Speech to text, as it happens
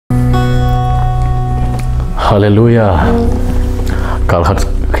Hallelujah. Kalhat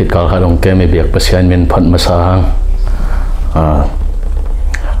khit kalhalong kemi biak pasian min phat masahang.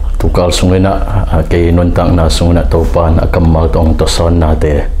 Tukal sungina kay nuntang na sungina topan akamal tong toson na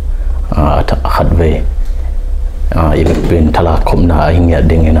te khatve. Ibig pin talakom na ahingya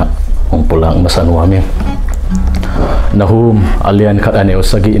dingina ong pulang masanwami. Nahum alian khat ane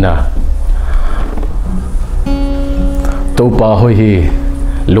usagi na. Thuhoih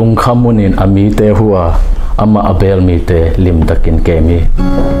lungkhamunin amite huwa ama abel mite lim takin kemi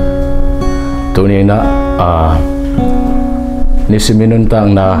tunina nisiminun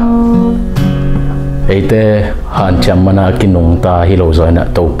tang na ete han cham mana kinung ta hilo zoina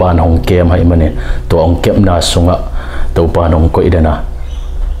topan hong kem hai mane to ong kem na sunga topan hong ko idana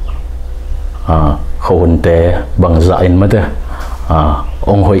khon te bang zain mate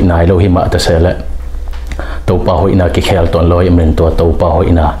ong hoi nai lo hima ta sele thuhoih na ki khel ton loi men to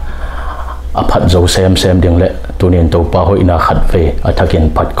thuhoih na aphat zo sem ding le tunin thuhoih na khat ve athakin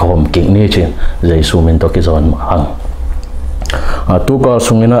phat khom king ni chin jesu men to ki zon hang tu ka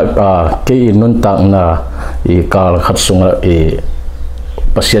sungina ke nun tak na I kal khat sunga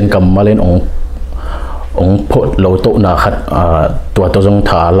Pasian kamalen ong phot lo to na khat to jong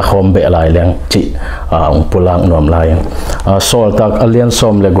tha la khom be lai leng chi ong pulang nom lai sol tak alian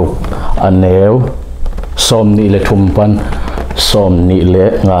som le gu aneu som ni le thumpan som ni le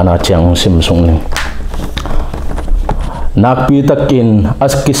ngana chang sim sung ni nakpi takin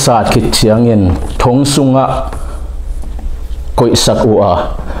askisat ki chiangin thong sunga koi sak ua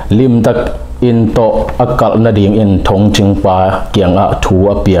lim tak in to akal na ding in thong ching pa kyang a thu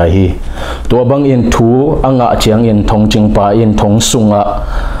a pia hi to bang in thu anga chiang in thong ching pa in thong sunga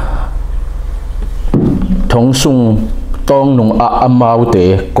thong sung tong nung a amau te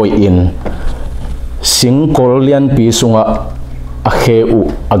koi in sing kolian pi sunga akhe u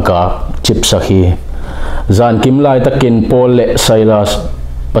aga chip sahi zan kim lai takin pol le sailas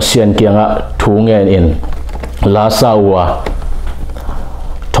Pasian kianga thungen in la sawa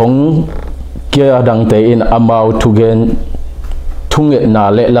thong kia dang te in amau thugen thunge na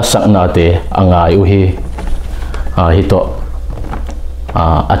le la sak na te angai u hi hi to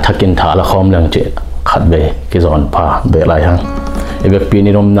athakin tha la khom lang che khat be ki zon pha be lai hang ebek pi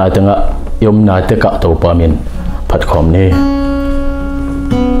ni rom na tanga yom na te ka to pa min phat khom ni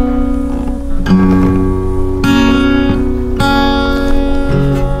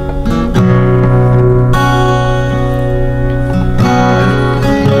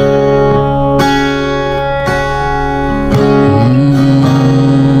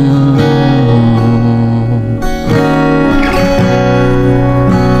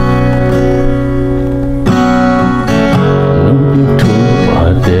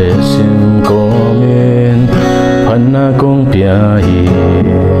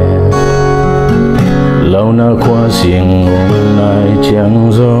Sing nai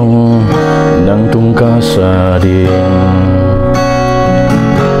chang rong nang tung ca sa ding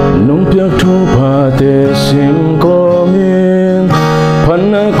nung piak thupha te sim ko min phan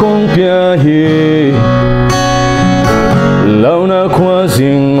na kong pia hi lau na khwa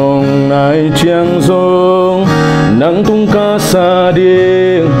sing ong nai chang rong nang tung ca sa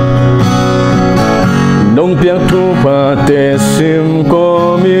ding nung piak thupha te sim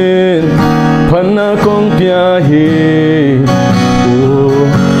ko min phan na kong pia hi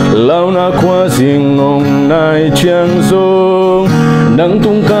lau na khwa sing ong nai chang song nang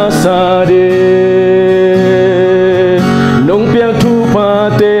tung ca sa de nong piak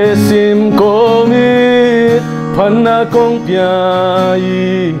thupha te sim ko mi phan na kong pia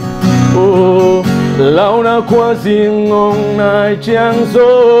hi lau na khwa sing ong nai chang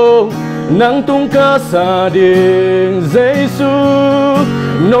song nang tung ca sa de Giêsu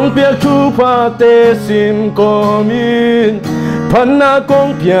nong piak thupha te sim ko min phan na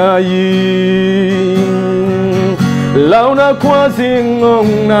kong pia yi lau na khwa sing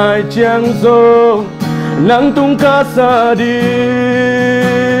ong nai chang song nang tung ca sa di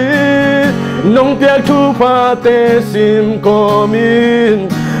nong piak thupha te sim ko min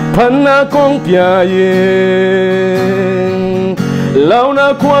phan na kong pia yi lau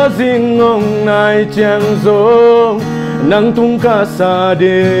na khwa sing ong nai chang song nang tung ca sa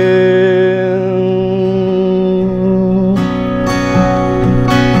đêm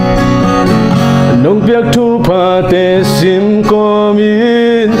nong piak thupha te sim ko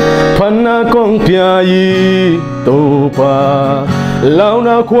min phan na kong pia yi to pa lau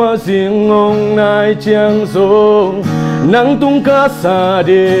na khwa sing ong nai chang song nang tung ca sa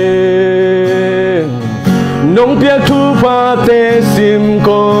đêm nong piak thupha te sim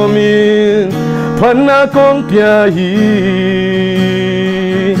ko min phan na kong pia hi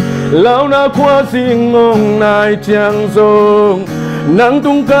lao na qua riêng ông nai chàng rong nắng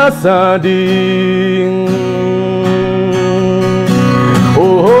tung cá xa đình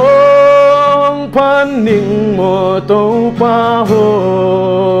hong pan ning mô tô pa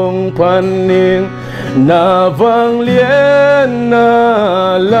hong pan ning na vang liên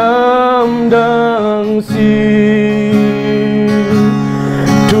na lam đang si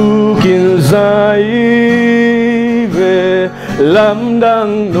tu kinh dài về lam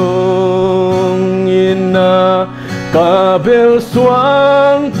đang nong in na ca bel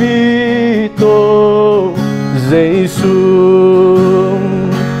xoang pi tô dây xuống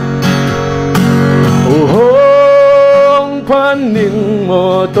hong pan ning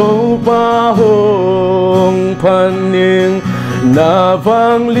mô tô pa hong pan ning na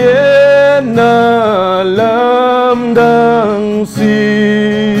vang liên na lam đang si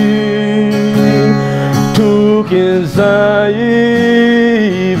tu kinh dài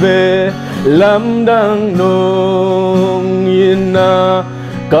về lam đang nong in na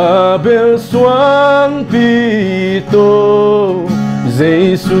ca bel xoang pi tô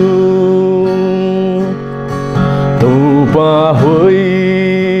dây xuống tô pa hoi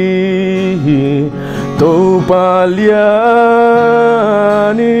tô pa liani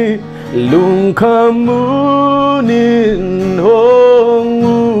lung kamunin hong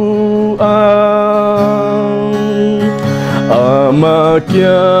u ang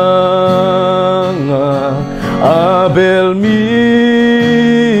amakyanga abel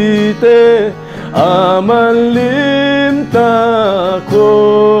mite amalim ta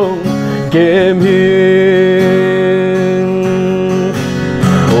kong kem hin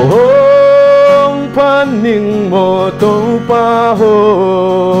hong pan ning mô tô pa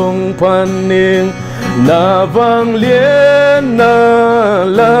hong pan ning na vang liên na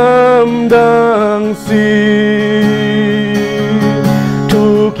lam đang si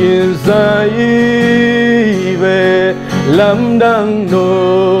tu kinh dài về lam đang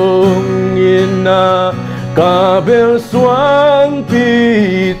nong in na ca bel xoang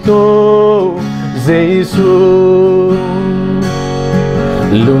pi tô dây xuống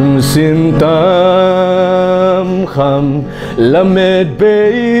lungsim tam kham lamet beite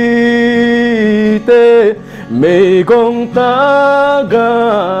mei gong ta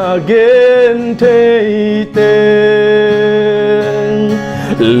ga gen thei tên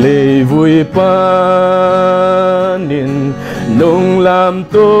lệ vui panin nông làm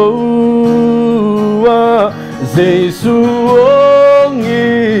tô dây xuống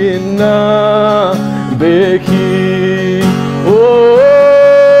in na bê khi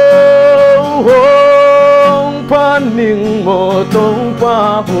pan ning mô tô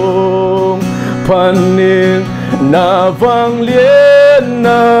pa hong pan ning na vang liên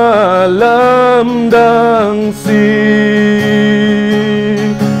na lam đang si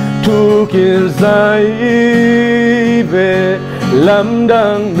tu kinh dài về lam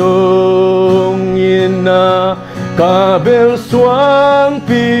đang nong in na ca bel xoang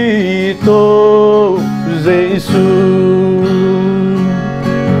pi tô dây xuống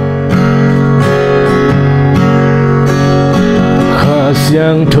khá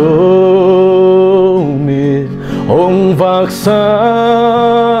xiang thô mi hong vạc xa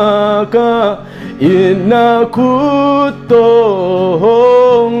ca in na cút tô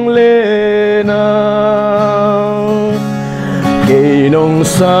hong lê na cây nông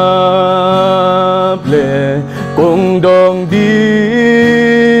sáp lệ cùng đong đi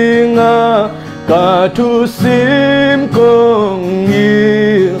nga cả thu sim cùng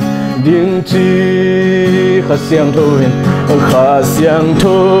yêu điên chi khá xiang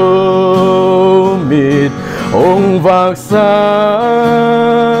thô mịt ông vạc xa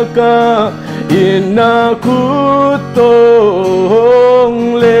ca in na cút tô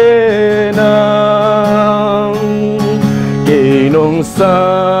hong lê na cây nông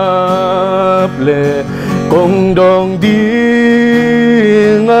sáp lệ cùng đong đi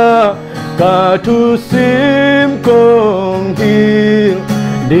nga cả thu sim cùng hiền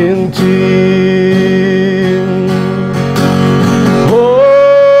điên chim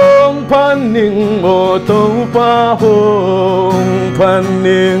hong pan ning mô tô pa hong pan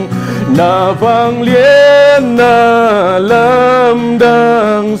ning na vang liên na lam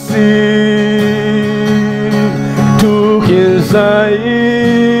đang si tu kinh dài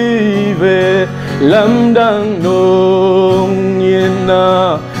về lam đang nong in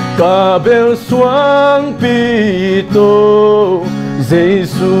na ca bel xoang pi tô dây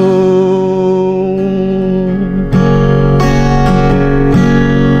xuống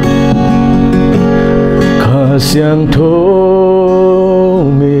khá xiang thô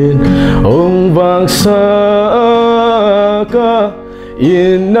min ông vang xa ca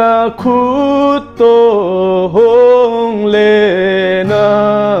in đã khút tô hông lệ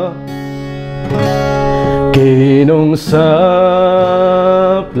na kỳ nông sáp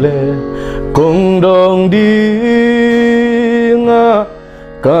lệ cùng đồng đi ngã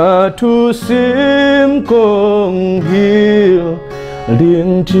cả thu sim cùng hiểu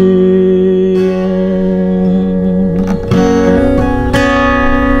liên chi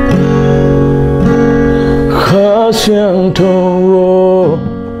khá sang thâu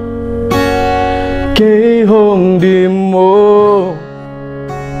cây hồng điềm mô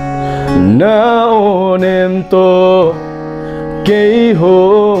na ôn em tô cây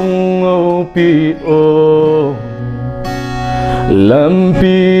hồng âu pi ô làm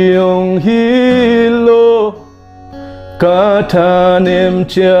pi ông hi lô cả than em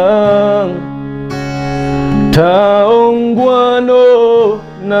chang tha ông quan ô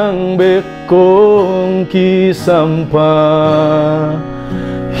nang bek kong ki sampa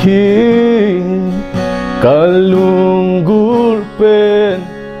hi kalung gulpen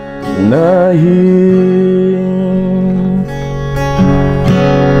nahi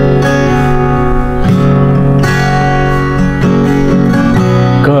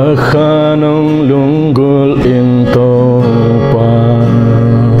kakhanong lunggul into pa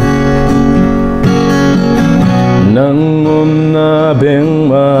nangum na beng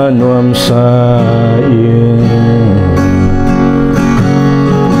manuam sain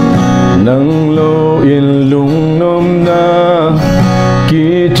nang lo in lung nom na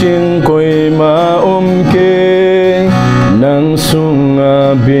ki ching koi ma ke nang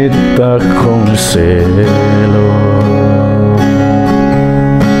sunga bitak kong selo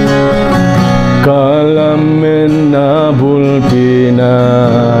kalamen na bulpinahi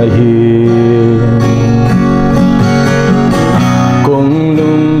kong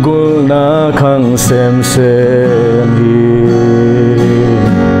lunggul na kang sem hi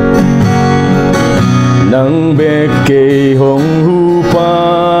nang beke hong hu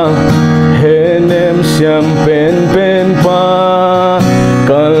pa henem siam pen pa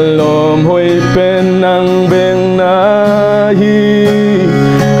kalom hoi pen nang beng na hi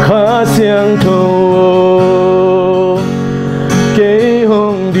khá siang thâu cây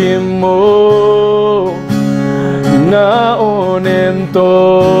hồng điềm mô na ôn em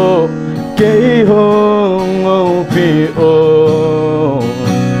tô cây hồng âu pi ô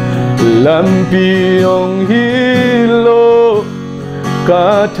làm pi ông hi lô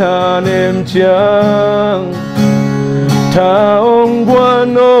cả than em chang tha ông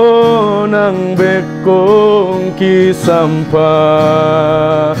quan ô nang bek kong ki sampa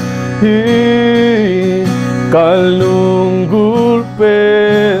hi kalung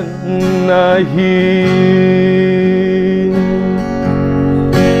gulpen nahi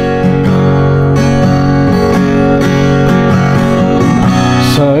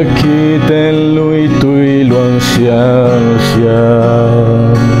sakiten lui tui luang xiang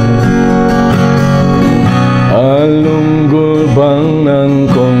xiang alunggul bang nang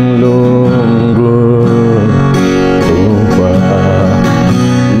kong lunggul thupha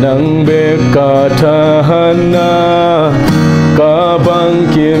nang beka tahana ka bang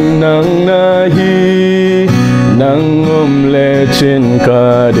kim nang nahi nang le chin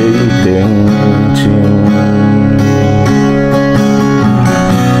ka di ting ching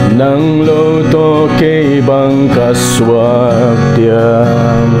nang lo to ke bang ka swak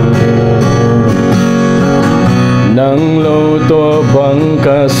tiam nang lo to bang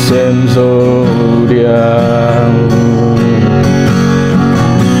ka sem zo diam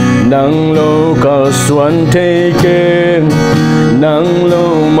nang lo ka swan taken nang lo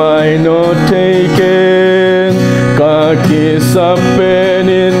mai no taken ka ki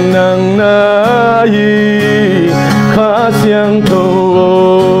sapenin nang nahi khá siang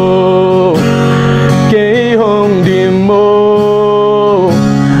thâu cây hồng điềm mô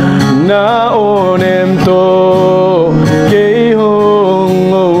na ôn em tô cây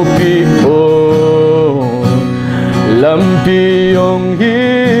hồng âu pi ô làm pi ông hi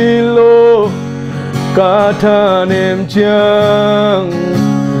lô cả than em chang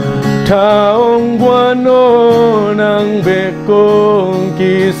tha ông quan ô nang bek kong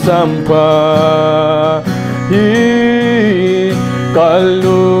ki sampa hi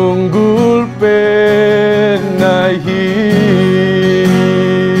kalung gulpen nahi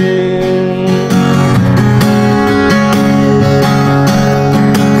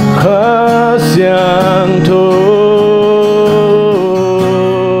khá siang thâu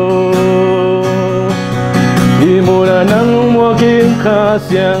đi mùa nắng mùa kim khá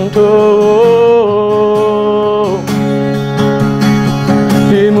siang thâu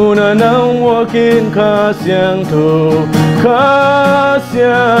đi mùa nắng mùa kim khá siang thâu khá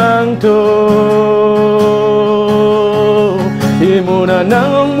xiang thô hi mu na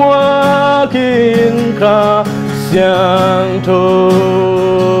nang mua kinh kha xiang thô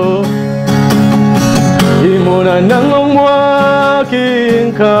hi mu na nang mua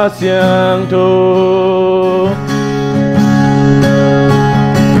kinh kha xiang thô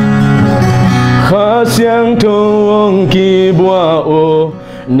kha xiang thô ông kỳ bua ô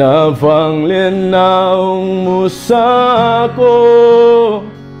na vang lên na ông musa cô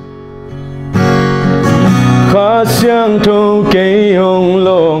kha xiang thô cây ông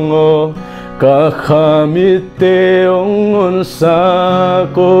long ô cả kha mi te ông on sa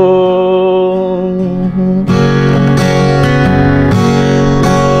cô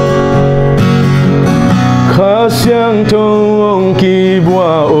kha xiang thô ông kỳ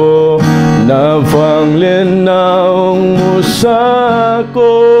bua ô na vang lên na ông musa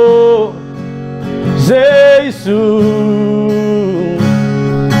cô Giêsu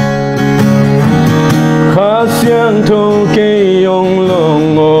kha xiang thô cây ông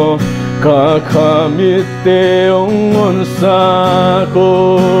long ô cả kha mi te ông on sa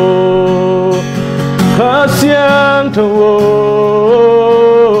cô kha xiang thô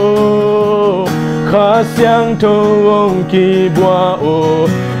kha xiang thô ông kỳ bua ô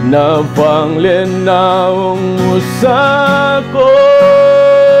na vang lên na ông musa cô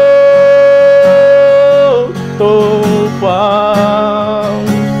thupha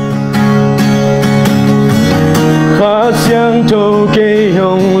kha xiang thô cây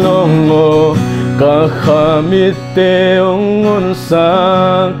ông long ô cả kha mi te ông on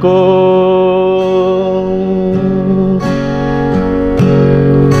sa cô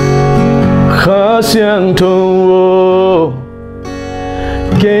kha xiang thô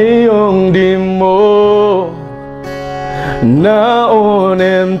cây ông đi mô na ôn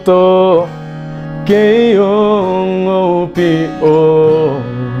em to cây ông ô pi ô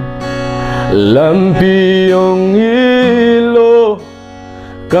làm pi ông ilo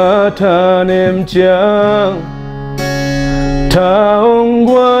cả than em chang tha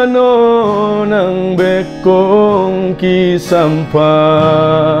ông quan ô nang bê công ki sampa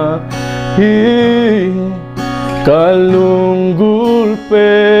hi kalunggul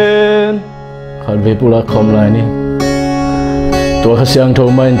pen khan ve pula khom lai ni to kha siang tho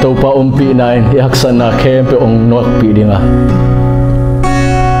main to pa pi nai yaksana khem pe ong nok pi dinga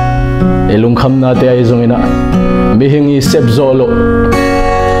elung kham na te ai zongina mi hingi sep zolo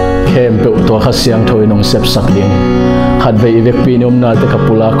khem pe to kha siang tho nong sep sak ding khat ve vek pi nom na te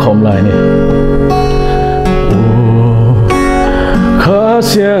kapula khom lai ni kha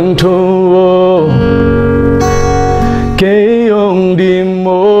siang tho cây ông đi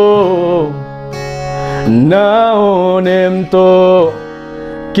mô na ôn em to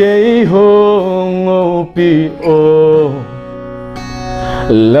cây hông ô pi ô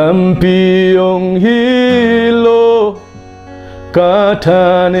làm pi ông hi lô cả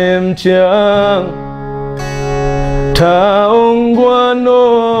than em chang tha ông quan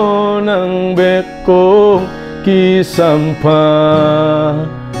ô nang bê công ki sampa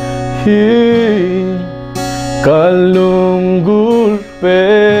hi kalunggul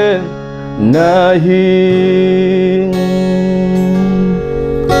pen nahi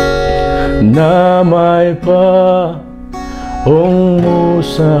na mai pa ông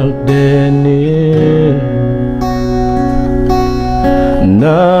musak deni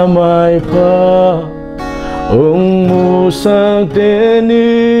na mai pa ông musak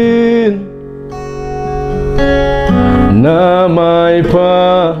deni na mai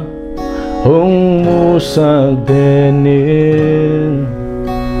pa ông musak denin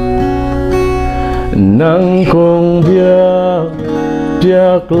nang kong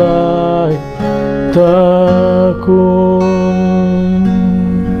biak lai ta kun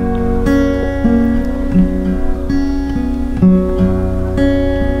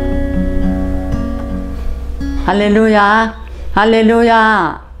Hallelujah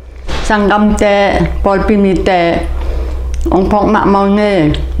Hallelujah Sanggam te polpimi te ông phok ma mau nghe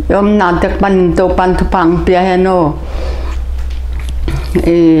yom na tek pan to pan thupang pia heno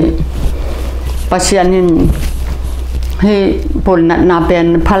pasianin hi pol na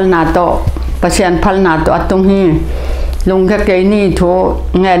pen phal na to pasian phal na to atung hi lung ka ke ni tho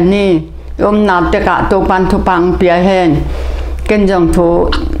ngen ni yom na teka to pan thupang pia hen ken jong tho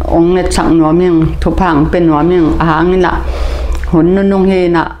ong net sang no ming thupang pen no ming ahang na hun nung hi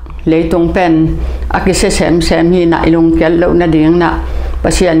na lấy tung pen akise sem hi na ilung kel lo na ding na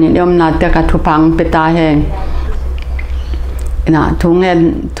pasian ni yom na te ka thupang peta hen na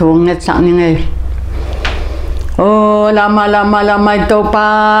thungen sang ni nge Oh lama topa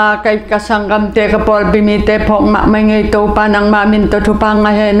kay kasangam te kapol bimite phok ma mangai topa nang mamin to thupa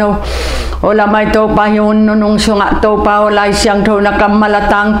ngaheno o lamay topa yun nung sunga topa o lai siang tho na kamala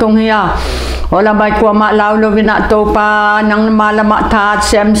tang tunghia o lamay kwa ma laulo vina topa nang malama tha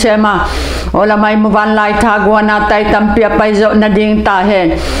sem sema o lamay muban lai thagwa na tai tampia pai zo na ding ta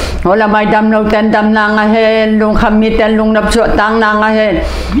hen o lamay dam no ten dam na ngahen lung khamit ten lung nap so tang na ngahen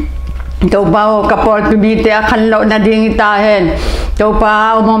topa o kapol bimite akhan lo na ding ta hen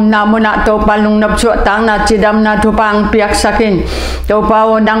topa umom na muna topa lung nap so tang na chidam na thupang piak sakin topa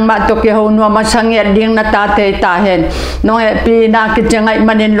o nang ma to ke ho no masanget ding na ta te ta hen no he pi na ki changai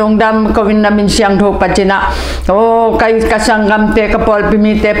manin lung dam ko win na min siang tho pachina o kai kasangam te kapol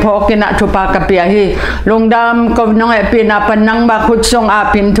bimite phokina thupa ka pia hi lung dam ko no he pi na panang ba khut song a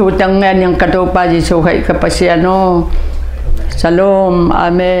pim thu tang ngen yang ka topa jisu hai ka pasian no Shalom,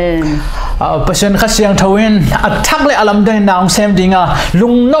 Amen. Pasian khasiang thawin athak le alam dang naung sem dinga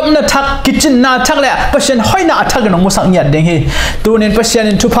lung nop na thak kitchen na thak le pasian hoina athak nong musak nyat ding hi tunin pasian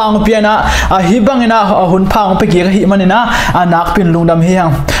in thupang piana hibang ina hun phang pe gi hi manina anak pin lungdam hi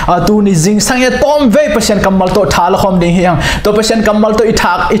hang tu ni jing sang ya tom ve pasian kamal to thal khom ding hi hang to pasian kamal to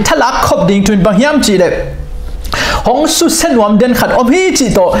ithalak khop ding tun bang hiam chi le hong su sen wam den khat om hi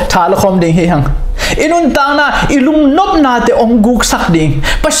chi to thal khom ding hi hang inun tang na ilung nop na te ong guksak ding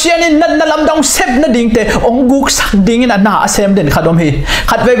pasian in na lam dong sep na ding te ong guksak ding in na asem den khadom hi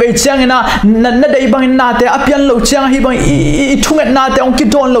khat ve ve chiang ina na dei bang na te apian lo chiang hi bang I thunget na te ong ki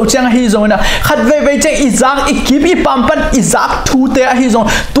don lo chiang hi zong na khat ve ve chiang izak ikip I pampan izak thu te hi zong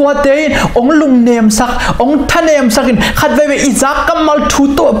tua te ong lung nem sak ong thanem sakin khat ve ve izak kamal thu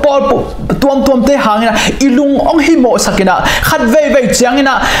to pol tuam te hangina ilung ong hi mo sakina khat ve ve chiang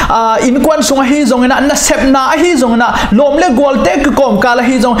ina in kwan sung hi zong na sep na hi zong na lom le gol te kom kala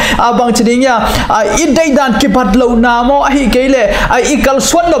hi zong abang chiding ya I dei dan ki bat lo na mo hi kele I kal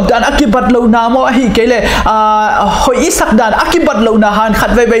swan lob dan akibat lo na mo hi kele hoi isak dan akibat lo na han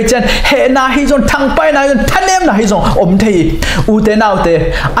khat ve ve chen he na hi zong thang pai na thanem na hi zong om thei u te naw te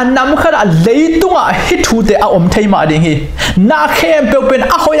anam khara leitunga hi thu te a om thei ma ding hi na khem pe pen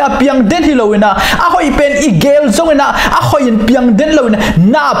a hoya piang den hi lo ina a hoi pen I gel zong ina a hoi in piang den lo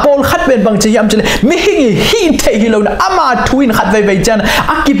na pol khat pen bang chi yam chele mi hingi hi thei hi lo na ama thuin khat ve ve chen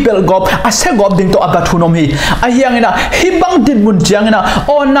akipel gop ase gop ding to abathunom hi a hiang ina hi bang din mun chiang ina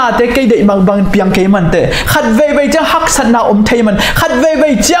o na te ke dei mang bang piang ke man te khat ve ve chang hak sat na om thei man khat ve ve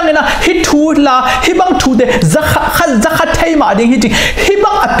chiang ina hi thu la hi bang thu de zakha thei ma ding hi hi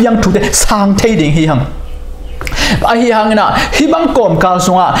bang apiang thu de sang thei ding hi hang ahi hangina hibang kom kal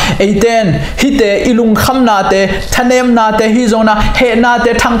sunga eiten hite ilung kham na te thanem na te hi zona he na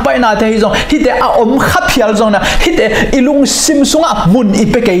te thangpai na te hi zong hite a om khaphial zona hite ilung sim sunga mun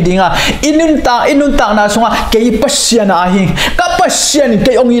ipe ke dinga inun ta na sunga ke pasian a hi ka pasian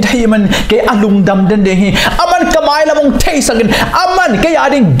ke ong I thei man ke alung dam den de hi aman kamai lamong thei sakin aman ke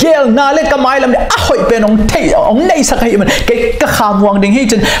ading gel na le kamai lam a hoi pen ong thei ong nei sak hi man ke ka khamwang ding hi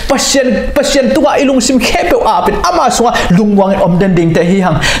chen pasian tuwa ilung sim khepe a pin ama sunga lungwang om den ding te hi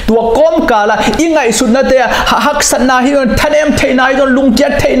hang tua kom kala ngaihsutna te hak sanna hi thanem theina hi lung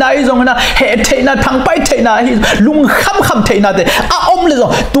kiat theina hi zong na he theina thangpai theina hi lung kham theina te a om le zo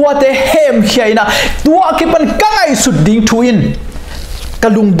tua te hem khiaina tua ki pan ngaihsut ding thuin ka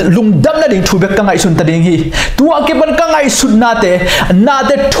lung dam na ding thu be ngaihsun ta ding hi tua ki pan ngaihsut na te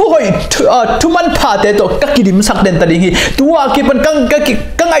thuhoih thuman pha te to ka kidim sak den ta ding hi tua ki pan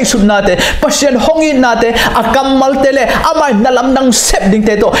ngaihsut na te pasian hongi na te akamal te le amai nalam nang sep ding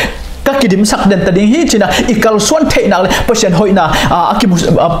te to ka kidim sak den ta ding hi china ikal swan thei na le pasian hoina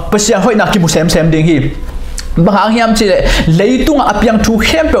akimu sem ding hi bahang hiam chi leitung apiang thu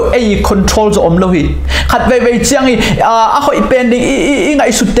khempe ei control zo om lo hi khat ve ve chiang a hoi pending I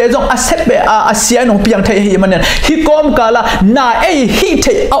ngai su te jong a set be a sia nong piang thei hi man hi kom kala na ei hi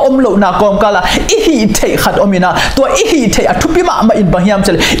thei a om lo na kom kala I hi thei khat omina to I hi thei a thupi ma in bang hiam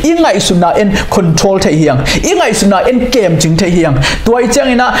chel I ngai su na en control thei hiang I ngai su na en kem jing thei hiang to ai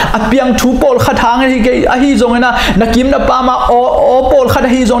chang ina apiang thu pol khat hang hi ke a hi jong ina nakim na pa ma o pol khat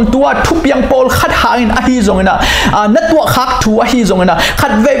hi jong tua thupiang pol khat hang in a hi jong na tua khak thu a hi zong na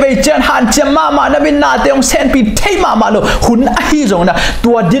khat ve ve chen han chem ma na bin na te ong sen pi thei ma lo hun a hi zong na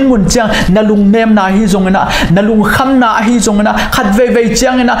tua din mun chang na lung nem na hi zong na lung kham na hi zong na khat ve ve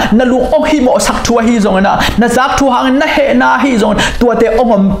chang na lung ong hi mo sak thu a hi zong na zak thu hang na he na hi zong tua te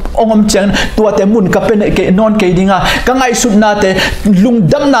ongom chang tua te mun ka pen ke non ke dinga ka ngaihsut na te lung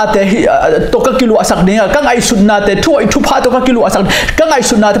dam na te to ka kilo asak dinga ka ngaihsut na te thupha to ka kilo asak ka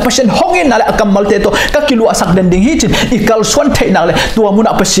ngaihsut na te pasien hongin na le akamal te to ka kilo asak den ding hi chin ikal swan thei na le tua mun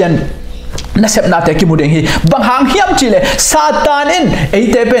a pasian na sep na te ki mu ding hi bang hang hiam chile Satan in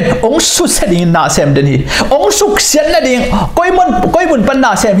ei te pen ong su se ding na sem den hi ong su sian na ding koi mun pan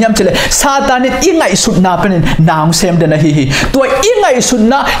na sem hiam chile Satan in ingai sut na pen naung sem den hi to ingai sut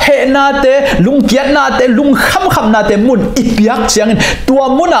na he na te lung kiat na te lung kham na te mun ipiak chiang tua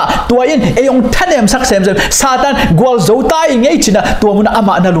muna tua in e ong thanem sak sem Satan gol zo tai ngei china tua muna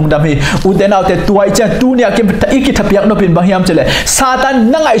ama na lung dam hi u den out te tua cha tu nia kim ta iki thapiak no pin bang hiam chile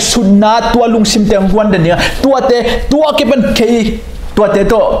Satan nangai sut na tua lungsim te ngwan den nia tua ke ban kei tua te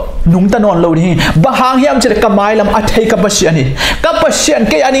to nung ta non lo ni ba hang hiam chele kamai lam a thei ka Pasian hi ka Pasian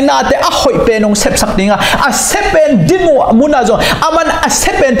ke ani na te a hoi pe nong sep sak dinga a sepen dimu muna zo aman a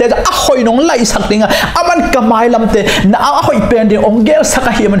sepen te a hoi nong lai sak dinga aman kamai lam te na a hoi pen de ong gel sak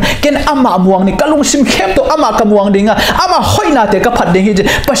hi man ken ama muang ni kalung sim khem to ama ka muang dinga ama hoi na te ka phat ding hi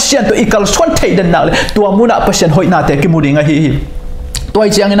Pasian to ikal swan thei den na le tua muna Pasian hoi na te ki mu dinga hi toy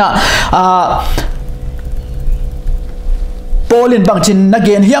chiang ina Polin bangchin na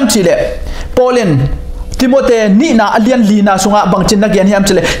gen hiam chile Polin Timote ni na alian lina sunga bangchin na gen hiam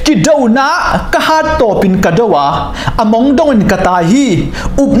chile ki do na ka hat to pin ka dowa among dongin ka ta hi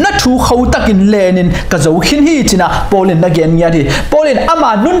up na thu khau takin lenin ka zo khin hi china Polin na gen nya di Polin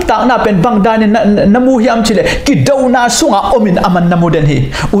ama nun ta na pen bang dan na mu hiam chile ki do na sunga omin aman na muden hi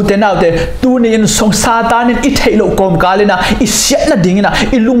utenaw te tunin song Satanin i thailo kom kalina i siat na dingina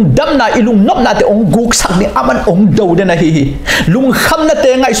i lung dam na i lung nop na te ong guksak ni aman ong do de na hi lung kham na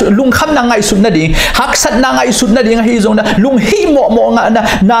te ngai su lung kham na ngai su na ding hak na ngai sut na ding hi zong na lung hi mo nga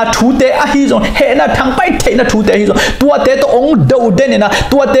na thu te a hi zong he na thang pai the na thu te hi zong tua te to ong do den na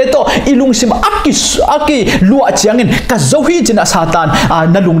tua te to i lung sim aki lua chiangin ka zo hi china Satan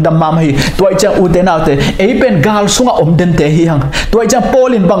na lung dam mam hi toi chang u te na te e pen gal sunga om den te hi hang toi chang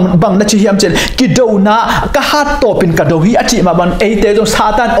Polin bang na chi hiam chen ki do na ka hat to pin ka do hi a chi ma ban e te zong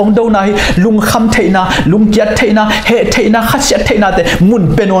Satan ong do na hi lung kham the na lung kiat the na he the na khasiat the na te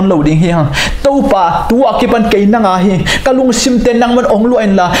mun pen on lo ding hi hang to pa tua kipan kay nanga hi kalung simten nang man ong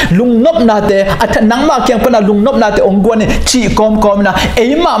luain la lung nop na te at nang ma kyang pana lung nop na te ong gwan chi kom na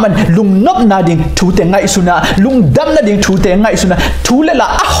e ma man lung nop na ding thu te ngai suna lung dam na ding thu te ngai suna thu le la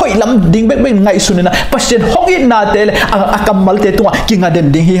a hoi lam ding bek bek ngai suna na Pasian hongin na te akamal te tunga kinga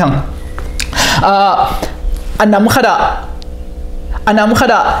den ding hi hang anam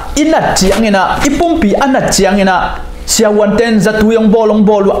khada inat chiangina ipumpi anat chiangina siawan ten zatuyong bolong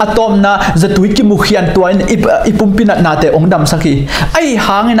bolu atom na zatui ki mukhian tuain ipumpinat na te ong dam saki ai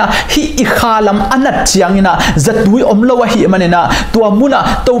hangina hi ikhalam anat chiangina zatui omlowa hi manena tua muna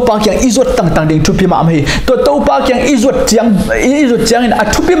topa kyang izot tang ding thupi ma hi to topa kyang izot chiang in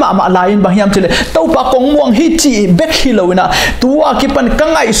athupi ma lain bang hiam chile topa kong muang hi chi bek hi lowina tua kipan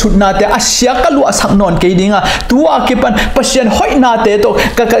kangai sutna te asya kalu asak non ke dinga tua kipan Pasian hoi na te to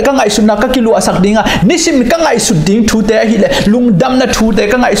kangai sutna ka kilu asak dinga nisim kangai suding thu te hi le lung dam na thu te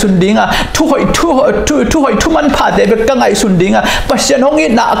ka ngai sun dinga thuhoih thuman pha te be ka ngai sun dinga Pasian hongi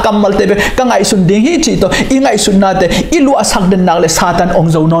na akamal te be ka ngai sun ding hi chi to i ngai sun na te ilu asak den na le Satan ong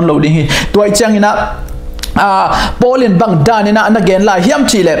zo non lo ding hi toy chang ina Polin bang danina na gen la hiam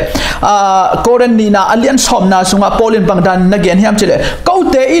chile koren ni na alian som na sunga Polin bang dan na gen hiam chile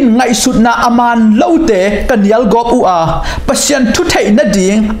kaute in ngai sut na aman lote kanial gop u Pasian thu thei na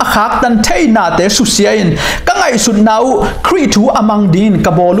ding akhak tan thei na te susia in ka ngai sut na u kri thu amang din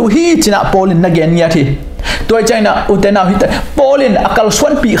ka bolu hi china Polin na gen ya thi toy china utena hita Polin akal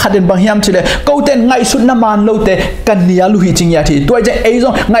swan pi khaden bang hiam chile kauten ngai sut na man lote kania lu hi ching ya thi toy je ei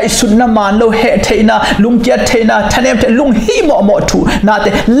zong ngai sut na man lo he theina lung kia theina thanem the lung hi mo thu na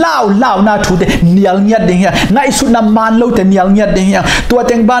te lao na thu te nial nyat ding ya ngai sut na man lo te nial nyat ding ya tua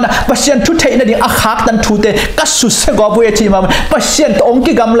teng bana Pasian thu theina ding akhak tan thu te ka su se go bu chi ma Pasian to ong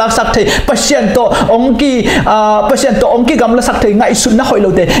ki gam lak sak the Pasian to ong ki gam la sak the ngai sut na hoi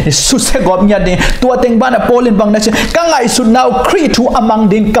lo te su se go nyat ding tua teng bana Polin bang na che ka ngai sut na kri thu amang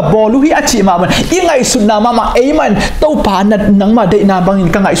din ka bolu hi achi ma man i ngai sut na mama e man to pa na nang ma dei na bang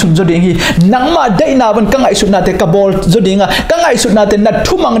in ka ngai sun zo ding hi nang ma dei na ban ka ngai sut na te ka bol zo dinga ka ngai sut na te na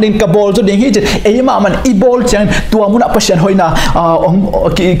thu mang din ka bol zo ding hi je e ma man i bol chang tua muna Pasian hoina ong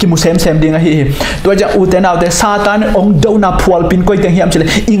ki mu sem dinga hi to ja u te na te Satan ong do na phual pin koi teng hiam chile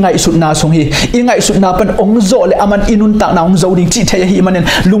i ngai sut na song hi i ngai sut na pan ong zo le aman inun ta na ong zo ding chi the hi manen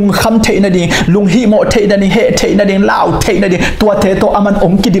lung kham the na ding lung hi mo the thei na ding he thei na ding lao thei na ding tua the to aman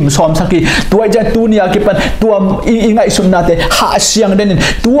ong ki dim som saki tua ja tu nia ki pan tua ingai sunna te ha siang den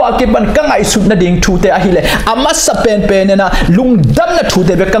tua ki pan ka ngai sunna ding thu te a hi le ama sa pen pen na lungdam na thu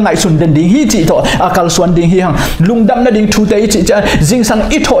te be ka ngai sun den ding hi chi to akal suan ding hi hang lungdam na ding thu te chi cha jing sang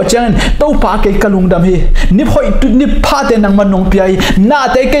i tho chang to pa ke ka lungdam hi ni hoi tu ni pha te nang man nong piai na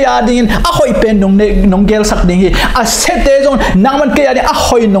te ke ya ding a hoi pen nong ne nong gel sak ding hi a se te jong nang man ke ya ding a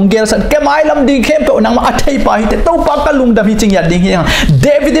hoi nong gel sak ke mai lam ding khem to nang ma a thei pa hi te to pa ka lungdam hi ching ya ding hi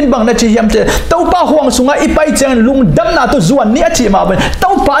Davidin bang na chi hiam te to pa huang sunga i pai chang lungdam na to zuan ni a chi ma ban to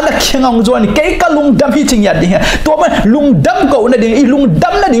pa na khengong zuan ke ka lungdam hi ching ya ding to ma lungdam ko na ding i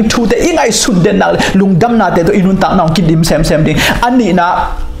lungdam na ding thu te i ngai sun den na lungdam na te to inun ta nong ki dim sem sem ding ani na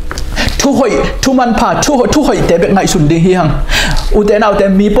thuhoih thu man pha thuhoih te be ngai sun ding hi hang ute nau te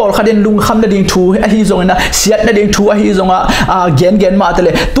mi pol khaden lung kham na ding thu a hi zong na siat na ding thu a hi zong a gen ma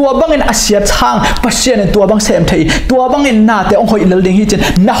tele tua bang in a siat chang pasien tua bang sem thei tua bang in na te ong hoi lel ding hi chen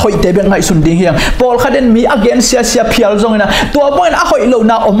na hoi te be ngai sun ding hi pol khaden mi again sia phial zong na tua bang in a hoi lo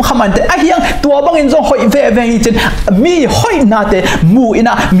na om khaman te a hiang tua bang in zong hoi ve hi chen mi hoi na te mu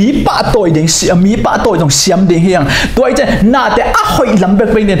ina mi pa toy ding mi pa toy dong siam ding hi tua chen na te a hoi lam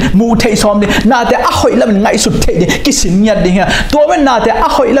be nen mu thei som ding na te a hoi lam ngai sut thei de ki sin nyat ding tua men na te a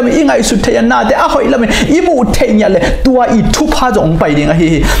hoi lam i ngai sut thei na te a hoi lam i mu thei nya le tua i thupha jong pai ding a hi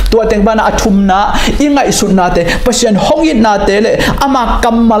tua teng bana athum na i ngai sut na te pasien hongit na te le ama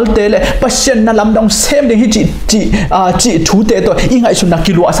kamal te le pasien na lam dong sem ding hi chi thu te to i ngai sut na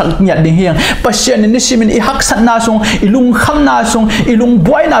kilu asak nyat ding hi pasien ni simin i hak san na sung i lung kham na sung i lung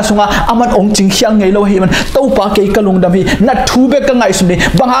boy na sunga aman ong ching khiang ngei lo hi man to pa ke kalung dam hi na thu be ka ngai sun ni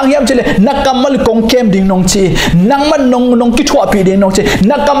banghang hiam chile na kamal kong kem ding nong chi nang man nong ki thua pi ding nong chi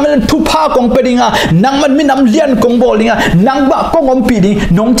na kamal thupha kong pe dinga nang man minam lian kong bolinga nang ba kong om pi ding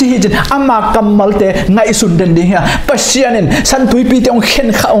nong chi hi chen ama kamal te ngai sun den ding ha pasianin san tui pi te ong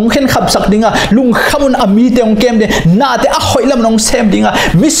khen khap sak dinga lung khamun ami te ong kem de na te a hoi lam nong sem dinga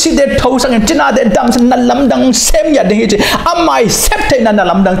misi de thau sang china de dam san na lam dang sem ya ding hi chi amai sep te na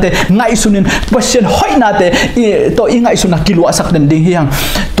lam dang te ngai sunin pasian hoi na te to i ngai sun na kilu asak den ding hi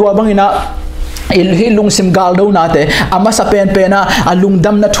tua bangina hi lungsim gal do na te ama sa pen na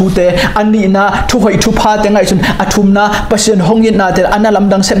lungdam na thu te ani na thuhoih thupha te ngai sun athum na pasien hongin na te analam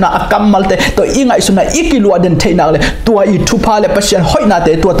dang sem na akamal te to i ngai sun na ikilu den theina le tua i thupha le pasien hoi na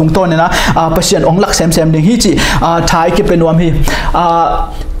te tua tung to ne na pasien ong lak sem ding hi chi thai ke penuam hi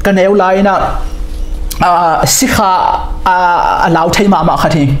kaneu lai na sikha alau thei ma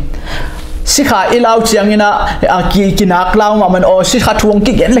khathi sikha ilau chiangina ki nak lau ma man o sikha thuang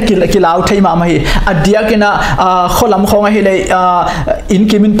ki gen la ki lau thei ma hi adia kina kholam khonga hi le in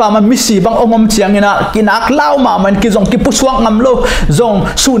kimin pa ma misi bang omom chiangina ki nak lau ma man ki jong ki pusuang ngam lo jong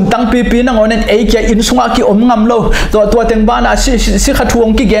sun tang pi na ngonen e kya in sunga ki om ngam lo to teng ba na sikha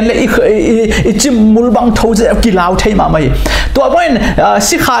thuang ki gen le i chim mul bang tho je ki lau thei ma hi to boin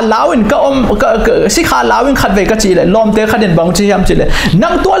sikha lawin ka om sikha lawin khat ve ka chi le lom te khaden bang chi yam chi le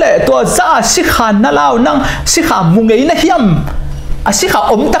nang to le to za sikha na lao nang sikha mungei na hiam a sikha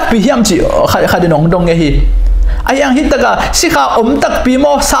om tak pi hiam chi khaden ong dong nge hi ayang hitaga sikha om tak pi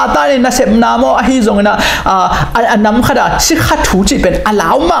mo satani na sep na mo a hi zong na anam khada sikha thu chi pen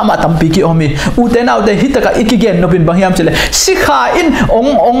alaw ma tam pi ki omi u te nau te hitaga ikigen no bin bangyam chile sikha in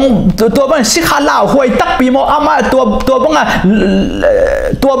ong to ban sikha law hoi tak pi mo ama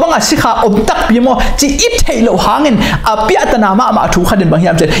to banga sikha om tak pi mo chi i thei lo hangin a pi atana ma thu khaden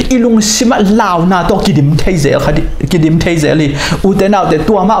bangyam chile ilung sima law na to kidim thei zel khadi kidim thei zeli u te nau te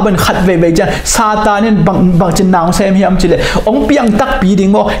to ma ban khat ve jan satanin bang chin nang sem hiam chile ong piang tak pi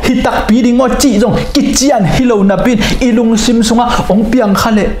ding mo hi tak pi ding mo chi jong ki chian hilo na pin ilung sim sunga ong piang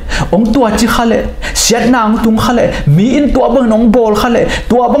khale ong tua chi khale siat nang tung khale mi in tua bang nong bol khale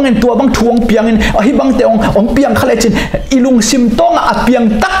tua bang thuang piang in hi bang te ong piang khale chin ilung sim tong a piang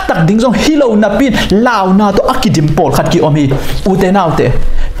tak ding jong hilo na pin law na to akidim pol khat ki omi u te nau te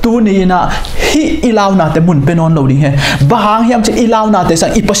tu ni na hi ilaw na te mun penon lo ding he bahang hiam che ilaw na te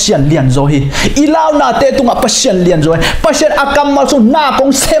sang i pasian lian zo hi ilaw na te tunga pasian lian zo pasian akam mal su na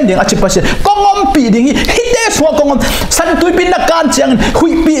kong sem ding a chi pasian kongom pi ding hi te suwa kongom san tui pin na kan chiang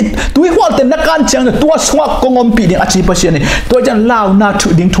hui pi tui hwal te na kan chiang tua suwa kongom pi ding a chi pasian ni to jan law na thu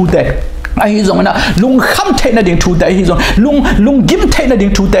ding thu te ai zong na lung kham thei na ding thu te hi zong lung gim thei na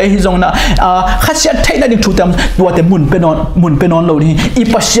ding thu te hi zong na khasiat thei na ding thu tam tua te mun penon lo ni i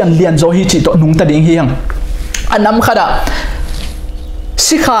pasian lian zo hi chi to nung ta ding hi hang anam khada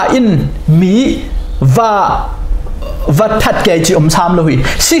sikha in mi วัดทัดแกจีอมซ้ำเลย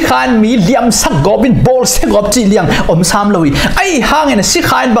สิขานมีเลี้ยมสักกบินบอลสักกบจีเลี้ยงอมซ้ำเลยไอ้ห่างเนี่ยสิ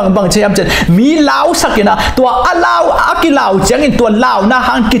ขานบางเชียมจันมีลาวสักนะตัวอาลาวอากิลาวจังอินตัวลาวนะ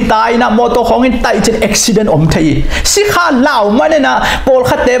ห่างกิตายนะมอตัวของอินไตจันอุบิเหตุอมไทยสิขานลาวมันเนี่ยนะบอล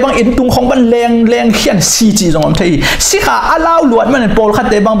ขัดเตะบางอินตุงของบันแรงเขียนซีจีตรงอมไทยสิขาอาลาวลวดมันบอลขัด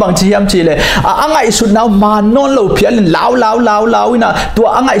เตะบางเชียมจีเลยอ่ะไงสุดนาวมานอนเราเพียนลาวนะตัว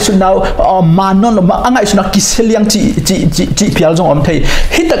ไงสุดนาวมานอนเราไงสุดนาวกิเซเลียงจีเพียลตรงอมไทย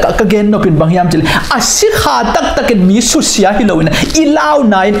ฮิตกะเกนนเป็นบางยามจีเลยอ่ะสิขาตักกันมีสุเสียฮิโลนะอีลาว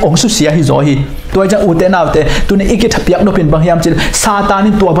นายองสุเสียฮิโซฮิตัวจะอุเตนาวเตตัวนี้อีกทับยักนเป็นบางยามจีซาตานิ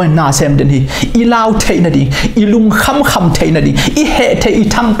ตัวบางนาเซมเดนฮิอีลาวเทนดิอีลุงคำเทนดิอีเฮเทอี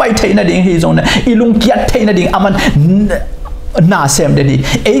ทางไปเทนดิฮิโซนะอีลุงเกียเทนดิอามันน่าเซมเดนี่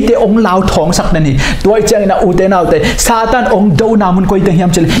ไอเตองลาวทองสักนั่นนี่ตัวเจ้าน่ะอุเตนาวเตซาตานองดูนามุนก็ยังยา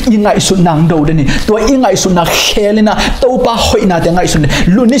มเจลอิงไงสุนังดูเดนี่ตัวอิงไงสุนักเฮลินะตัวป้าหอยน่ะแต่ไงสุน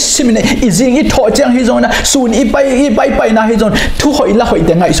ลุนิสิมินอิจิงอิทอเจ้าฮิโซนะสุนอีไปนะฮิโซนทุหอยละหอยแ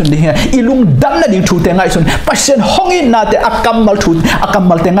ต่ไงสุนดิเฮอีลุงดัมน่ะดิทูแต่ไงสุนปัสเซนห้องอินน่ะแต่อักกัมมัลทูอักกัม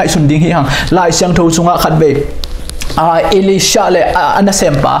มัลแต่ไงสุนดิเฮฮังลายเสียงทูสุงะขัดเบเอลิชาเลอันนั้นเซ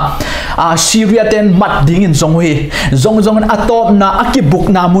มปาซีเรียเตนมัดดิ้งอินซงอัตโตมนะอักิบุก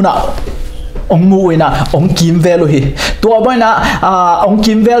นามุนะองมูนะองกิมเวลฮีตัวบ่นะอง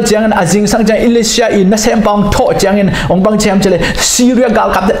กิมเวลจังอาจิงสังจังอิลิชาอินนะเซมปังโตจังอินองบังเชมเจเลซีเรียกาล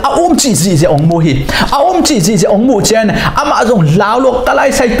กับจีเจองมูฮีจีเจองมูเจนอามาจงลาวโลกตะไล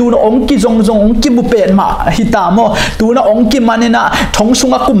ใส่ตูนองกิองกิมุเปนมาฮิตามอตูนะองกิมันนะทงสุ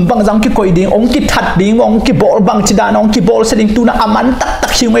งกุมบังจังกิกอยดิงองกิทัดดิงองกิบอลบังจิดานองกิบอลสดิงตูนะอามันตั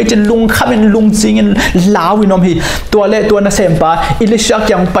กชิงไว้จนลุงขมินลุงจิงลาวินอมฮีตัวเลตัวนะเซมปาอิลิชา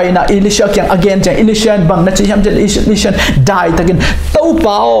ยังไปนะอิลิชายังagain jang ilishan bang na chiham jel ilishan dai takin to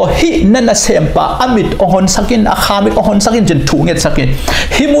pao hi nana sempa amit ohon sakin akhamit ohon sakin jen thunget sakin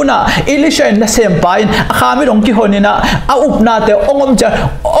himuna ilishan na sempa in akhamit ong ki honina a upna te ongom ja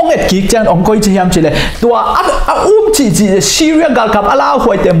onget ki jan ong koi chiham chile tua chi syria gal kap ala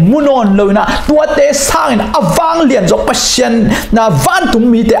hoi te munon loina tua te sang awang lian jo pasien na van tung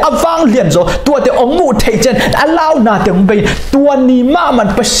mi te awang lian jo tua te ong mu thei jen allow na te ong be tua ni ma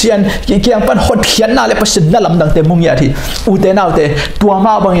man pasien ki kyang pan hot khian na le pasien na lam dang te mung ya thi u te naw te tua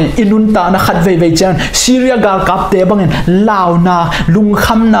ma bangin inun ta na khat ve jan syria gal kap te bangin law na lung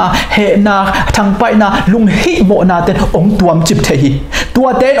kham na he na thang pai na lung hi mo na te ong tuam chip thei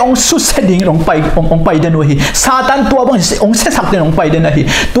tua te ong su seding ong pai den hi satan tua bang ong se sak den ong pai den hi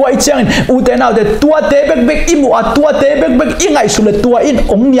tua I chang u te naw te tua te bek imu a tua te bek ingai su le tua in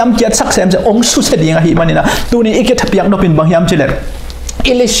ong niam kiat sak sem ong su seding hi manina tu ni ike thapiak no pin bang hiam chile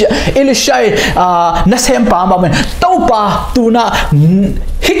Elisha na sempa ma ben topa tuna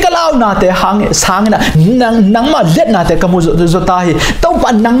hikalau na te hang sang na nang ma let na te kamu zota hi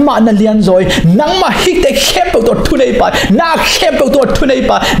topa nang ma na lian zoi nang ma hik te khem to thunei pa na khem to thunei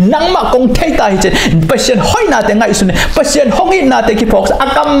pa nang ma kong thei ta hi che pasien hoi na te ngai sun pasien hongi na te ki fox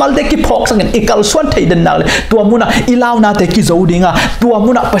akam mal te ki fox sang ikal suan thei den na le tua muna ilau na te ki zo dinga tua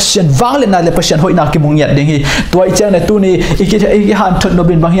muna pasien wang le na le pasien hoi na ki mung yat ding hi tua I chang na tu ni iki han no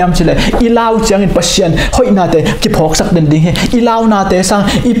bin bang hiam chile ilau chang in pasien hoi na te ki phok sak den ding he ilau na te sang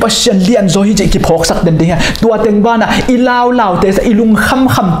I pasien lian zo hi je ki phok sak den ding he tua teng ba na ilau te sa ilung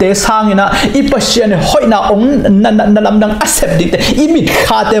kham te sang ina I pasien hoi na ong na lam dang accept ding te I mit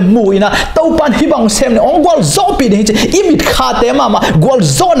kha te mu ina to pan hi bang sem ne ong gol zo pi ding je I mit kha te ma gol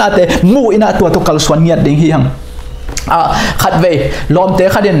zo na te mu ina tua to kal swan ngiat ding hi hang khát về lom te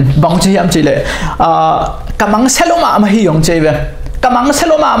khadin bang chi hiam chi le kamang seloma ma hi yong che ve kamang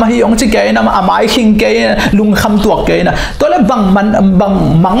seloma ma hi yong chi ke na amai khing ke lung kham tuak ke na to le bang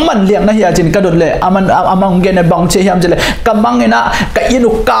mang man liang na hi chin ka dot le amang ge na bang che hiam che le kamang ina ka inu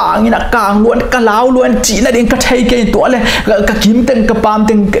ka ngina kang luan ka lau luan chi na ding ka thei ke to le ka kim teng ka pam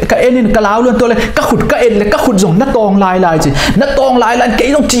teng ka enin ka lau luan to le ka khut ka en le ka khut jong na tong lai chi na tong lai lan ke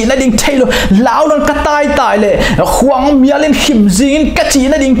jong chi na ding thei lo lau luan ka tai le khwang mia len him jing ka chi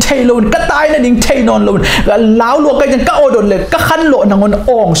na ding thei lo ka tai na ding thei non lo lau lo ka jang ka odon le ka khan lo nangon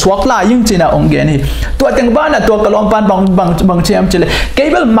ong swak la yung china ong ge ni tua teng ba na tua kalom pan bang chem chile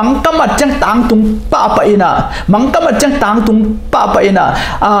cable mang kamat chang tang tung pa ina mang kamat chang tang tung pa ina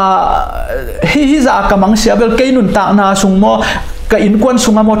hi za ka mang sia bel ke nun ta na sung mo ka in kwan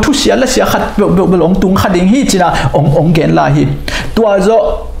sunga mo thu sia la sia khat bel ong tung khading hi china ong gen la hi tua zo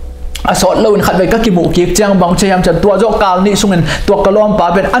asot lo in khat ve ka ki mu ki chang bang cham chan tua zo kal ni sungen tua kalom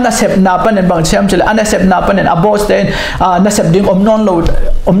pa ben ana sep na pan bang cham chale ana sep na pan abos ten na sep ding om non lo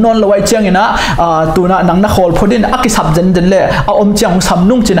non lawai chiang ina tuna nang na khol phodin akisap jen jen le chiang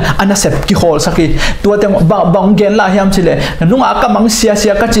samnung china anasep ki khol saki tua teng bang gen la hiam chile nunga ka mang sia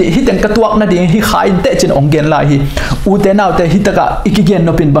ka chi hiteng ka tuak na ding hi khain te chin ong gen la hi u te naw te hitaka ikigen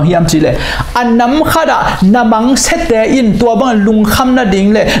no pin bang hiam chile anam khada namang sete in tua bang lung kham na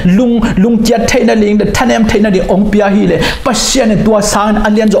ding le lung chiat thei na ling de thanem thei na ding ong pia hi le pasian tua sang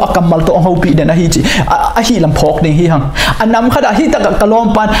alian jo akamal to ong ho pi de na hi chi a hi lam phok ding hi hang anam khada hitaka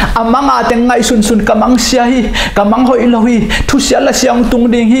kalom pan amanga teng ngai sun kamang sia hi kamang hoi lo hi thu sia la siang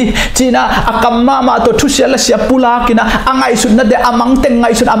tung ding hi china akamma ma to thu sia la sia pula kina angai sun na de amang teng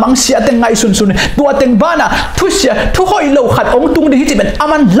ngai sun amang sia teng ngai sun tua teng bana thu sia thu hoi lo khat ong tung ding hi chi ben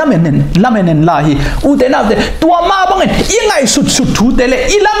aman lamenen la hi u te na de tua ma bang i ngai sut thu te le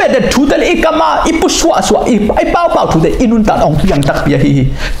i lame de thu te le i kama i pu swa i pau thu de inun tan ong piang tak pia hi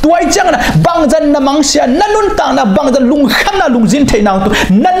tua i chang na bang jan na mang sia nanun tang na bang jan lung kham na lung jin thei na tu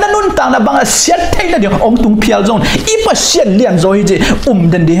nanun tang na bang sia thei na de ong tung pial zong i pasian lian zo hi ji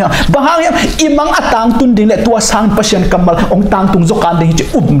den di ha bahang yam i mang atang tun ding le tua sang pasian kamal ong tang tung zo kan ding ji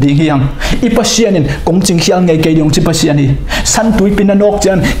ding hi yang i pasian in kong ching khial ngai ke ding chi pasian hi san tui pin anok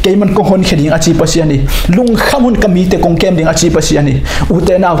chan ke man ko hon kheding a chi pasian hi lung khamun kami te kong kem ding a chi pasian hi u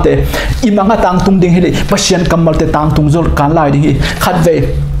te naw te i mang atang tung ding hi le pasian kamal te tang tung zo kan lai ding hi khat ve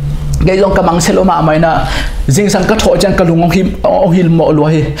gai long kamang seloma maina jing sang ka tho chan kalung ong hil mo lo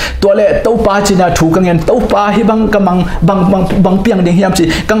hi to le to pa china thu kang en to pa hi bang kamang bang piang ding hiam chi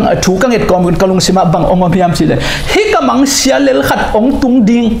kang thu kang et kom kalung sima bang ong hiam chi le hi kamang sia lel khat ong tung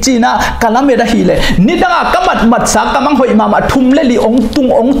ding china kalame da hi le ni danga kamat mat sa kamang hoi ma thum le li ong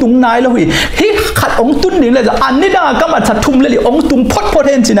tung nai lo hi khat ong tun ding le an ni danga kamat sa thum le li ong tung phot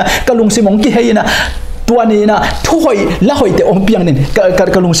hen china kalung simong ki he na tua ni na thuhoih la hoi te ong piang nin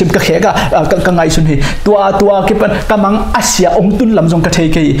ka lungsim ka khega ka ngai sun hi tua ki pan kamang asia ong tun lam jong ka thei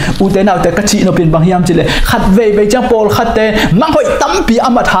ke u te naw te ka chi no pin bang hiam chile khat ve chang pol khat te mang hoi tampi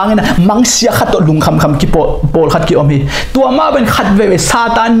ama thang na mang sia khat to lung kham ki pol khat ki om hi tua ma ben khat ve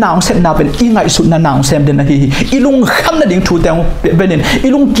satan naw set na ben i ngai sun na naw sem den na hi i lung kham na ding thu teng benin i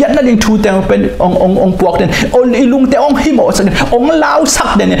lung kiat na ding thu teng pen ong puak den i lung te ong hi mo sak ong lao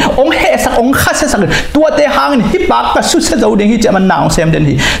sak den ong he sak ong kha sak tua te hang hi pak ka su se zo ding hi chaman naw sem den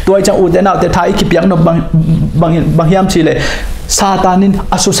hi tua chang u te naw te thai ki piang no bang hiam chile satanin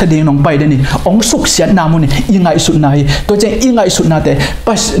asu se ding nong bai den ni ong suk siat na mun i ngai su na hi to chang i ngai su na te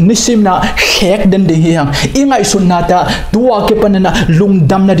pas nisim na khek den ding hi hang i ngai su na ta tua ke pan na lung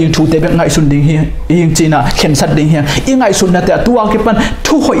dam na ding thu te be ngai sun ding hi ing china khen sat ding hi i ngai su na ta tua ke pan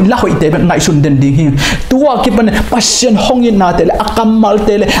thu hoi la hoi te be ngai sun den ding hi tua ke pan pasian hong in na te le akamal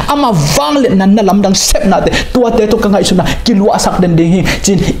te le ama wang le nan na lam dang sep na te tua te to ka ngai su na kilu asak den ding hi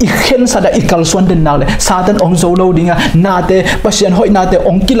chin i khen sa da i kal suan den na le satan ong zo lo ding na te pasian hoi na te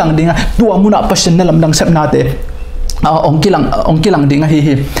ong kilang dinga tua muna pasian na lam dang sep na te ong kilang dinga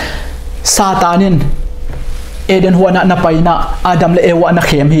hi satanin eden huana na paina adam le ewa na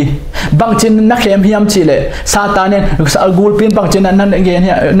khem hi bang chin na khem hiam chile satanin gul pin bang chin na gen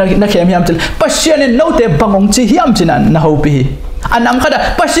na khem hiam chile pasian no te bangong chi hiam china na ho pi anam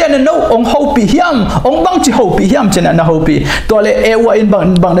khada pasian no ong ho pi hiam ong bang chi ho pi hiam chena na ho pi to le ewa in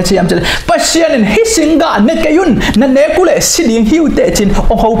bang na chiam chele pasian hi singa ne kayun na ne kule siding hiu te chin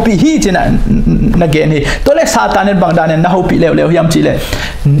ong ho pi hi chena na gen hi to le satan bang dan na ho pi le hiam chile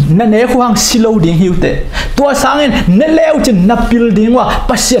na ne khu hang silo ding hiu te to sangin ne leu chin na building wa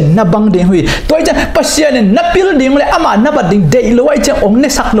pasian na bang ding hui to ja pasian na building le ama na ba ding dei lo ai cha ong ne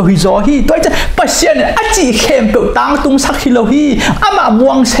sak lo hi zo hi to ja pasian a chi khem pe tang tung sak hi lo hi ama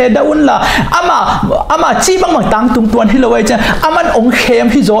muang se daun la ama chi bang tang tung tuan hi lo ai cha aman ong khem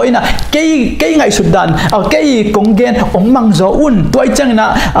hi zo ina ke ngai sudan ke kong gen ong mang zo un to ai chang na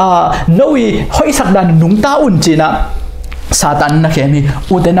noi hoi sak dan nung ta un china satan na kemi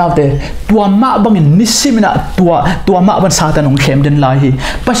utenaute tua ma bangin nisimina tua ma ban satan ong khem den lai hi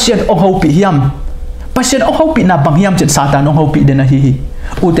pasian ong ho pi hiam pasian ong ho pi na bang hiam chen satan ong ho pi den hi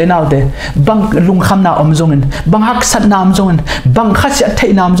utenaute bang lung kham na om zongin bang hak sat nam zongin bang khasya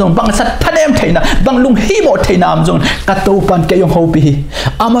thei nam zong bang sat thanem thei na bang lung hi mo thei nam zong ka to pan ke ong ho pi hi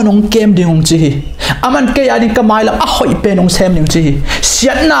aman ong kem ding ong chi hi aman ke ya ding kamai la a hoi pen ong sem ning chi hi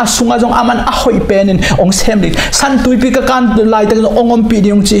siat na sunga zong aman a hoi pen ong sem ning san tui pi ka kan lai ta ong om pi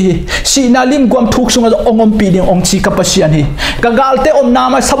ding chi hi chi na lim guam thuk sunga ongom pi ding ong chi ka pasian hi ka galte om na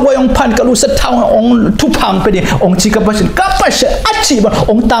ma saboi ong phan ka lu sa thang ong thuphang pe ding ong chi ka pasian achi ba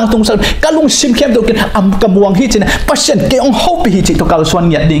ong tang tung sal ka lungsim khem do kin am ka muang hi chin pasian ke ong ho pi hi chi to kal suan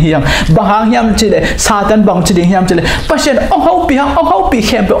ngiat ding hiang bahang hiam chi le satan bang chi ding hiam chi le pasian ong ho pi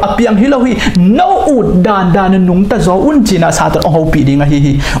khem pe apiang hi lo hi no ud dan nung ta zo un chi na satan ong ho pi ding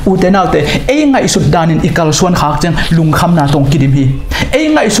hi u te nau te e ngai sut danin ikal suan khak chang lung kham na tong kidim hi e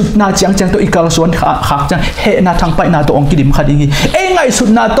ngai sut na chang to ikal suan khak chang he na thang pai na to ong kidim khading hi e ngai sut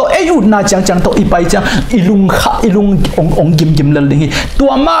na to e ud na chang to ipai chang ilung ong gim lal ding hi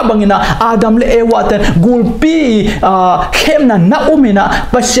tua ma bangina adam le ewa ten gulpi khem na umina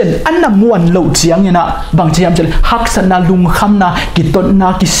pasian anna muan lo chiang ina bang chiam chel hak san na lung kham na ki ton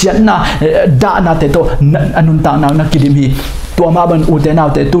na ki sian na da na te to anun ta na kidim hi tua ma ban u te naw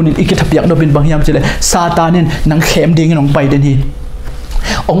te tunin ikithapiak no bin bang hiam chele satanin nang khem ding nong pai den hi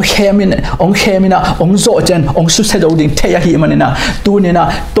ong khemina ong zo chen ong su se do ding theihi manina tunina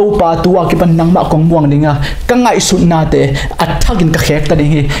topa tua ki pan nangma kong muang dinga ka ngaihsutna te athagin ka khek ta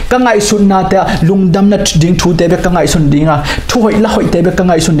ding hi ka ngaihsutna te lungdam na ding thu te be ka ngaihsun dinga thuhoih la hoi te be ka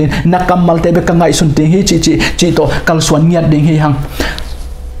ngaihsun ding nakamal te be ka ngaihsun ding hi chi to kalsuan ngiat ding hi hang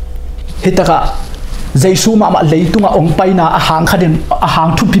hitaka Jaisu mama leitunga ong pai na ahang khadin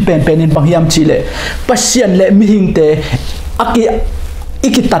ahang thu pi pen in banghiam chile pasian le mihing te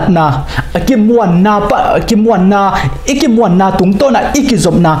ikitat na kimuan na tungto na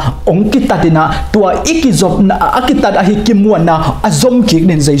ikizop na ong kitatina tua ikizop na akitat ahi kimuan na azom ki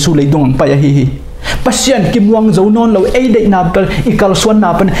nen Jaisu leidung ang pai hi pasian kimuang zo non lo e de na per ikal suan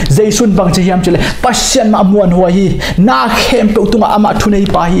na pen Jaisun bang chiam chile pasian ma muan huwa hi na khem pe tunga ama thunei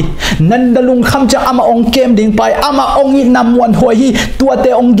pa hi nandalung kham cha ama ong kem ding pai ama ong i na muan huwa hi tua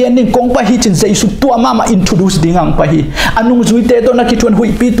te ong gen ding kong pa hi chin Jaisu tua mama introduce ding ang pa hi anung zui te to na ki thun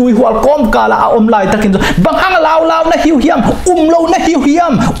hui pi tui hual kom kala a om lai takin bang hang law na hiu hiam lo na hiu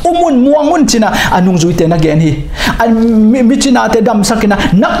hiam umun muangun china anung zui te na gen hi an mi china te dam sakina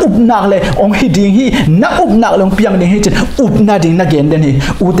na up nak le ong hi ding hi na up nak long piang ding hi chin up na ding na gen den hi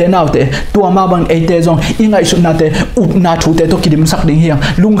u te naw te tua ma bang e te zong ingai su na te up na thu te to kidim sak ding hi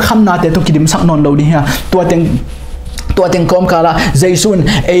lung kham na te to kidim sak non lo ding hi tua teng kom kala Jaisun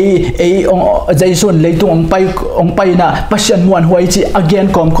Jaisun leitung ong pai na pasian muan huai chi again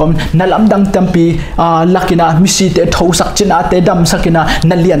kom na lamdang tampi lakina misi te thosak china te dam sakina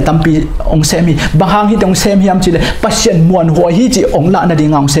na lian tampi ong semi bahang hi tong sem hiam chile pasian muan huai hi chi ong la na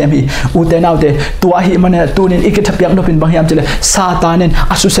ding ong semi u te naw te tua hi mane tunin ikithapiak no pin bang hiam chile satanin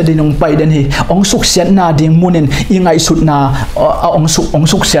asusadin ong pai den hi ong suk siat na ding munin ingai sut na ong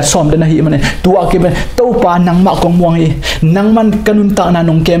suk siat som den hi mane tua ke to pa nang ma kong muang nang man kanun ta na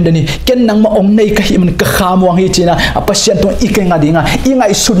nong kem deni ken nang ma ong nei ka hi man ka kham wang hi china pasian to ikenga dinga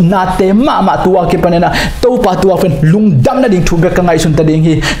ingai sun na te ma tua ke panena to pa tua fen lungdam na ding thu be ka ngai sun ta ding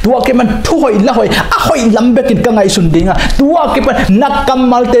hi tua ke man thuhoih la hoi a hoi lambe kin ka ngai sun dinga tua ke pan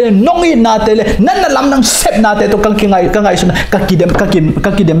nakamal te nongi na te le nan na lam nang sep na te to kang ka ngai sun ka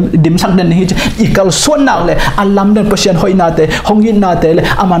kidem dim sak den hi ikal suan na le alam den pasian hoi na te hongin na te le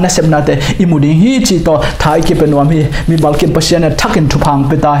amana sep na te imuding hi chi to thai ke penwam hi mi balkin pasian thakin thupang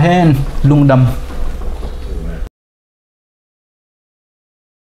peta hen lungdam